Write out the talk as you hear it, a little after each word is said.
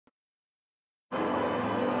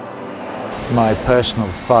my personal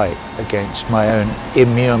fight against my own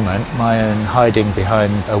immurement, my own hiding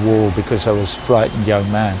behind a wall because I was a frightened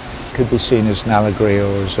young man, could be seen as an allegory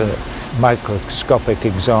or as a microscopic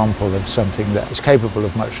example of something that is capable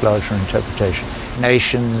of much larger interpretation.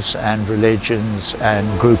 Nations and religions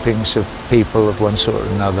and groupings of people of one sort or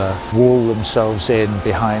another wall themselves in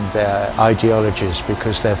behind their ideologies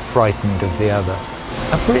because they're frightened of the other.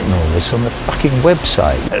 I've written all this on the fucking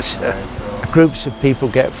website. Groups of people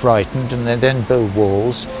get frightened and they then build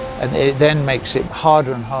walls, and it then makes it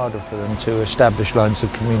harder and harder for them to establish lines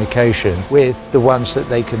of communication with the ones that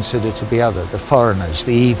they consider to be other, the foreigners,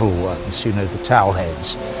 the evil ones, you know, the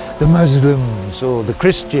towelheads, the Muslims or the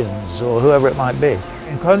Christians or whoever it might be.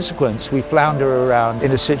 In consequence, we flounder around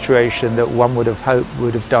in a situation that one would have hoped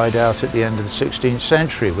would have died out at the end of the 16th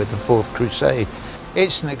century with the Fourth Crusade.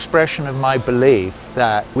 It's an expression of my belief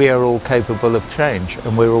that we are all capable of change,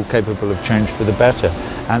 and we're all capable of change for the better,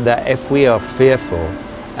 and that if we are fearful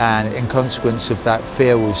and in consequence of that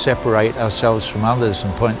fear we separate ourselves from others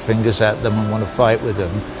and point fingers at them and want to fight with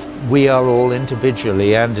them, we are all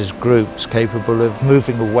individually and as groups capable of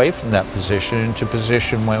moving away from that position into a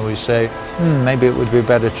position where we say, maybe it would be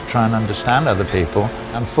better to try and understand other people.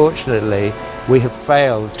 Unfortunately, we have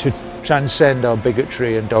failed to transcend our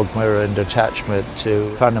bigotry and dogma and attachment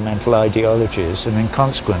to fundamental ideologies, and in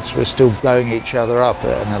consequence we're still blowing each other up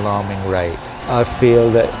at an alarming rate. I feel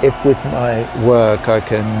that if with my work I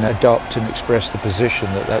can adopt and express the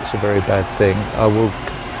position that that's a very bad thing, I will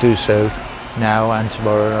do so now and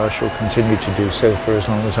tomorrow, and I shall continue to do so for as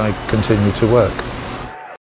long as I continue to work.